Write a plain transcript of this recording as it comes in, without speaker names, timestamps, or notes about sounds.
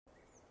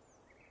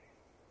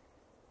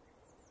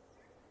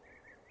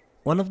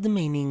One of the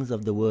meanings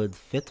of the word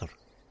fitr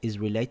is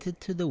related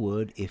to the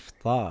word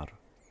iftar,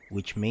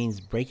 which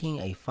means breaking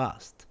a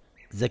fast.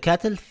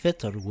 Zakat al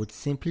Fitr would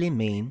simply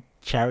mean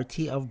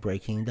charity of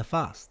breaking the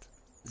fast.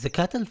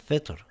 Zakat al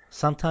Fitr,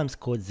 sometimes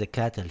called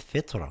Zakat al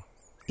Fitra,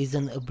 is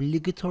an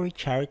obligatory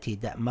charity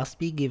that must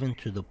be given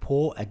to the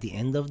poor at the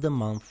end of the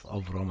month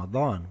of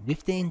Ramadan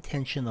with the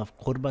intention of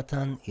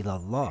qurbatan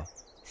ilallah,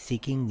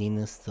 seeking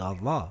nearness to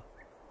Allah.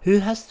 Who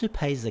has to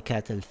pay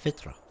Zakat al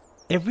Fitra?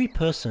 Every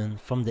person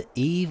from the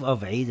eve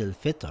of Eid al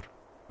Fitr,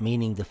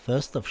 meaning the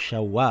first of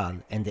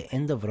Shawwal and the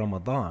end of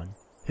Ramadan,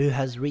 who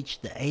has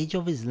reached the age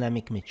of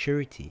Islamic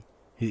maturity,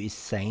 who is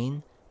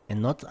sane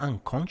and not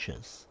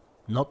unconscious,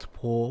 not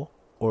poor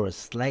or a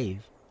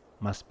slave,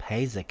 must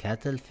pay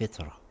Zakat al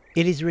Fitr.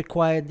 It is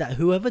required that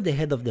whoever the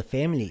head of the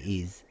family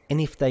is,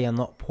 and if they are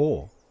not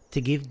poor,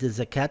 to give the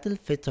Zakat al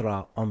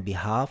Fitr on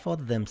behalf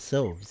of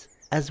themselves,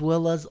 as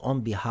well as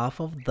on behalf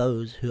of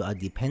those who are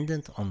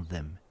dependent on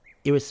them,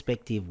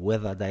 irrespective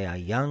whether they are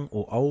young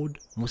or old,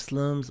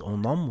 Muslims or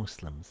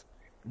non-Muslims.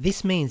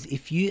 This means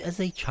if you as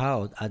a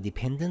child are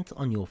dependent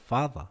on your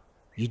father,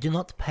 you do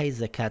not pay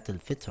Zakat al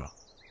Fitr.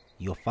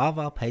 Your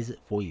father pays it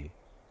for you.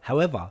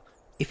 However,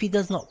 if he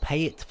does not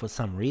pay it for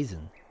some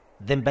reason,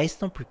 then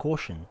based on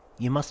precaution,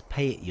 you must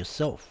pay it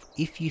yourself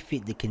if you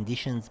fit the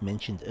conditions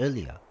mentioned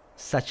earlier,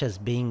 such as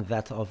being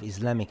that of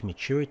Islamic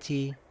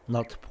maturity,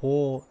 not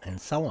poor,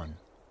 and so on.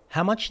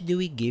 How much do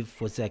we give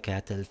for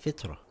Zakat al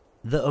Fitr?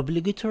 The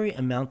obligatory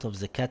amount of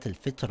Zakat al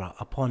Fitr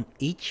upon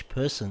each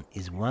person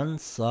is 1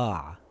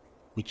 sa',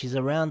 which is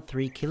around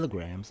 3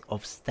 kilograms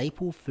of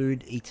staple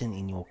food eaten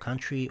in your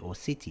country or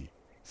city,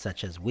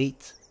 such as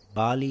wheat,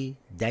 barley,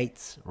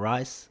 dates,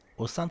 rice,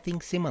 or something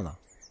similar.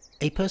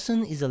 A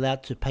person is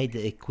allowed to pay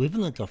the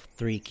equivalent of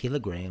 3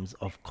 kilograms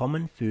of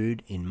common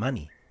food in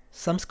money.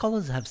 Some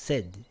scholars have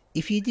said,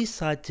 if you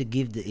decide to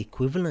give the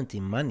equivalent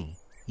in money,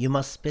 you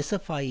must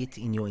specify it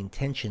in your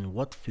intention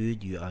what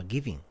food you are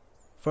giving.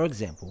 For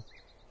example,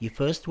 you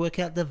first work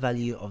out the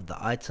value of the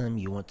item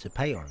you want to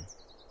pay on.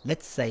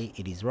 Let's say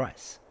it is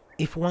rice.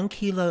 If 1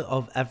 kilo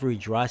of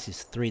average rice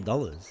is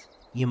 $3,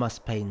 you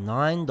must pay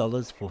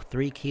 $9 for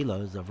 3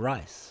 kilos of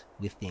rice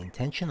with the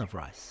intention of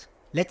rice.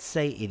 Let's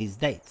say it is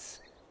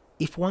dates.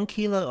 If 1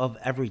 kilo of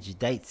average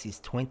dates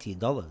is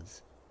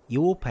 $20,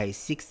 you will pay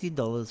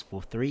 $60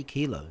 for 3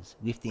 kilos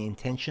with the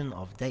intention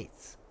of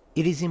dates.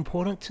 It is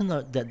important to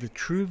note that the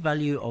true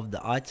value of the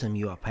item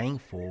you are paying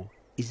for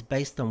is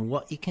based on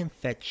what it can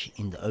fetch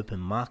in the open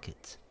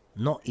market,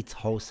 not its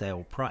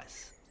wholesale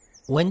price.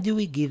 When do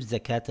we give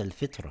Zakat al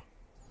Fitr?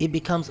 It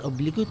becomes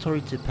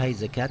obligatory to pay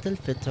Zakat al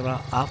Fitr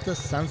after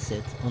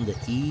sunset on the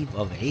eve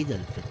of Eid al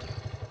Fitr.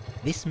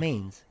 This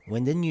means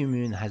when the new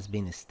moon has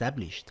been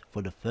established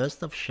for the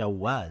first of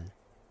Shawwal,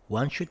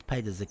 one should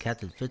pay the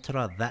Zakat al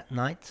Fitr that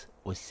night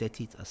or set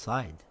it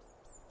aside.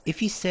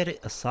 If you set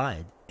it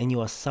aside and you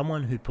are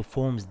someone who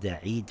performs the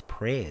Eid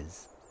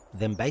prayers,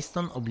 then based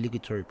on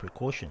obligatory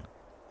precaution,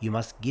 you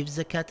must give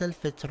Zakat al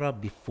Fitr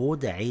before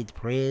the Eid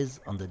prayers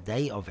on the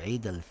day of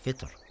Eid al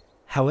Fitr.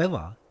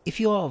 However, if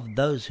you are of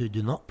those who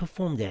do not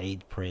perform the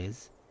Eid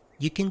prayers,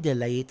 you can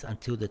delay it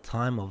until the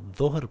time of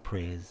Dhuhr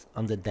prayers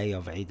on the day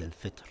of Eid al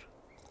Fitr.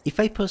 If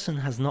a person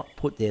has not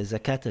put their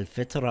Zakat al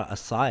Fitr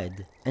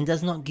aside and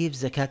does not give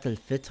Zakat al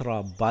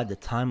Fitr by the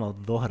time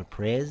of Dhuhr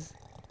prayers,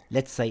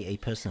 let's say a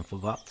person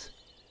forgot,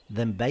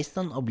 then based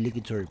on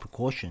obligatory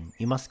precaution,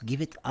 you must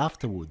give it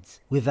afterwards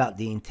without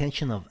the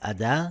intention of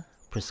Ada,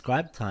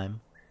 prescribed time,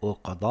 or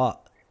Qada,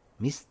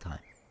 missed time.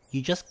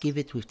 You just give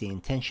it with the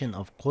intention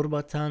of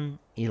qurbatan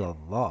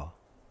ilallah.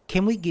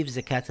 Can we give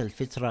Zakat al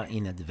Fitr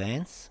in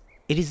advance?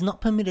 It is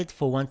not permitted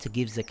for one to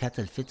give Zakat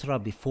al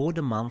Fitr before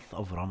the month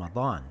of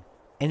Ramadan,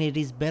 and it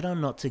is better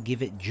not to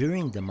give it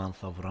during the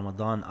month of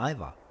Ramadan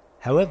either.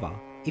 However,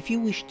 if you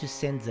wish to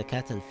send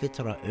Zakat al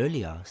Fitr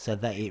earlier so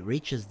that it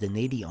reaches the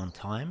needy on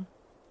time,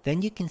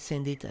 then you can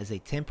send it as a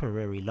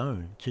temporary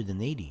loan to the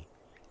needy,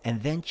 and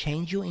then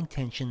change your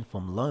intention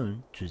from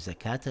loan to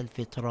Zakat al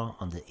Fitr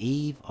on the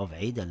eve of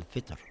Eid al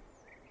Fitr.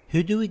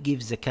 Who do we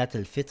give Zakat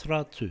al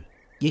Fitr to?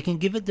 You can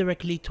give it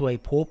directly to a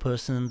poor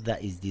person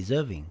that is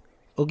deserving,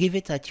 or give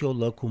it at your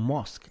local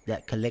mosque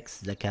that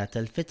collects Zakat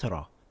al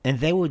Fitr, and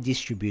they will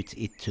distribute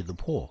it to the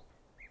poor.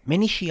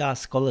 Many Shia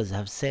scholars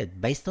have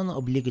said, based on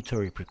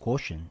obligatory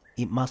precaution,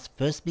 it must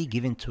first be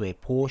given to a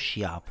poor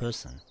Shia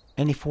person.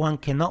 And if one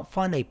cannot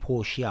find a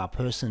poor Shia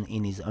person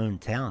in his own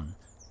town,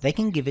 they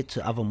can give it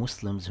to other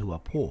Muslims who are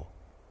poor.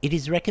 It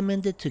is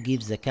recommended to give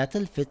Zakat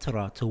al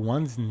Fitr to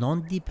one's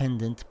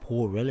non-dependent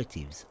poor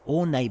relatives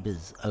or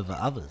neighbors over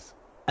others.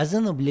 As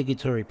an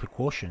obligatory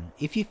precaution,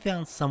 if you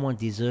found someone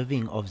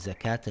deserving of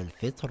Zakat al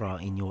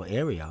Fitr in your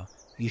area,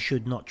 you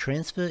should not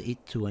transfer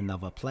it to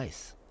another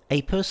place.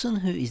 A person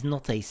who is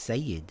not a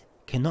Sayyid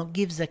cannot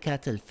give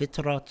Zakat al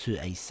Fitr to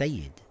a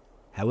Sayyid.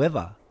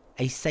 However,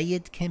 a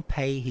Sayyid can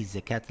pay his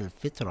Zakat al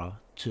Fitr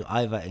to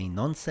either a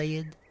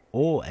non-Sayyid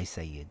or a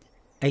Sayyid.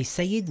 A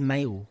Sayyid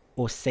male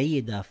or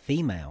Sayyida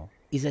female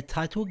is a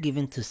title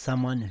given to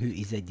someone who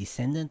is a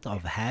descendant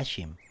of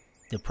Hashim,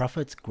 the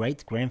Prophet's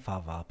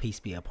great-grandfather, peace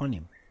be upon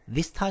him.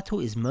 This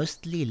title is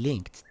mostly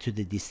linked to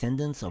the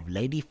descendants of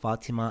Lady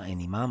Fatima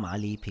and Imam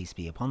Ali, peace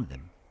be upon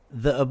them.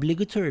 The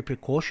obligatory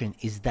precaution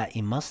is that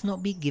it must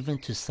not be given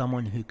to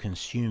someone who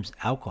consumes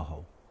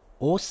alcohol,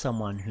 or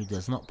someone who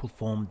does not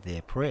perform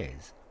their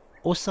prayers,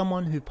 or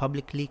someone who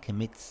publicly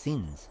commits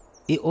sins.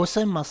 It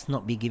also must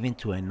not be given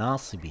to a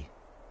nasibi,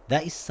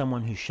 that is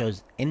someone who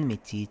shows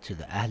enmity to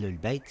the Ahlul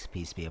Bayt,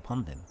 peace be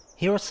upon them.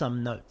 Here are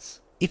some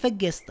notes. If a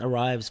guest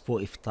arrives for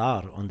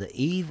iftar on the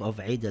eve of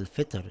Eid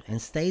al-Fitr and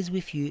stays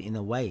with you in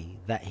a way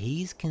that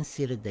he is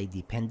considered a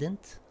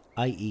dependent,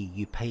 i.e.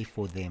 you pay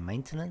for their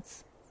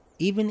maintenance,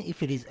 even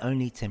if it is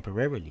only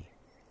temporarily,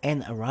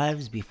 and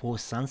arrives before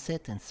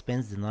sunset and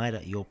spends the night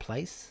at your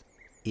place,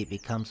 it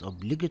becomes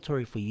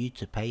obligatory for you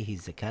to pay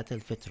his Zakat al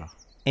Fitr.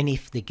 And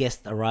if the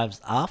guest arrives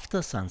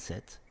after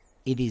sunset,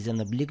 it is an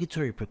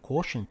obligatory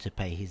precaution to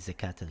pay his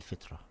Zakat al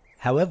Fitr.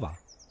 However,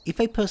 if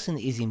a person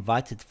is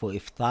invited for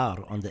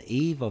iftar on the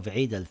eve of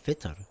Eid al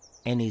Fitr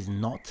and is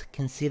not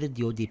considered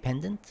your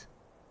dependent,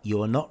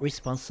 you are not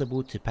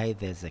responsible to pay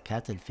their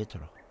Zakat al Fitr.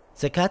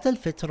 Zakat al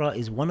Fitr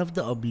is one of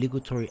the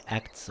obligatory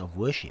acts of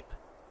worship,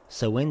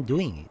 so when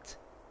doing it,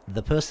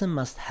 the person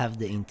must have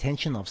the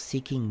intention of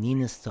seeking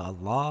nearness to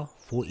Allah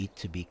for it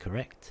to be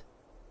correct.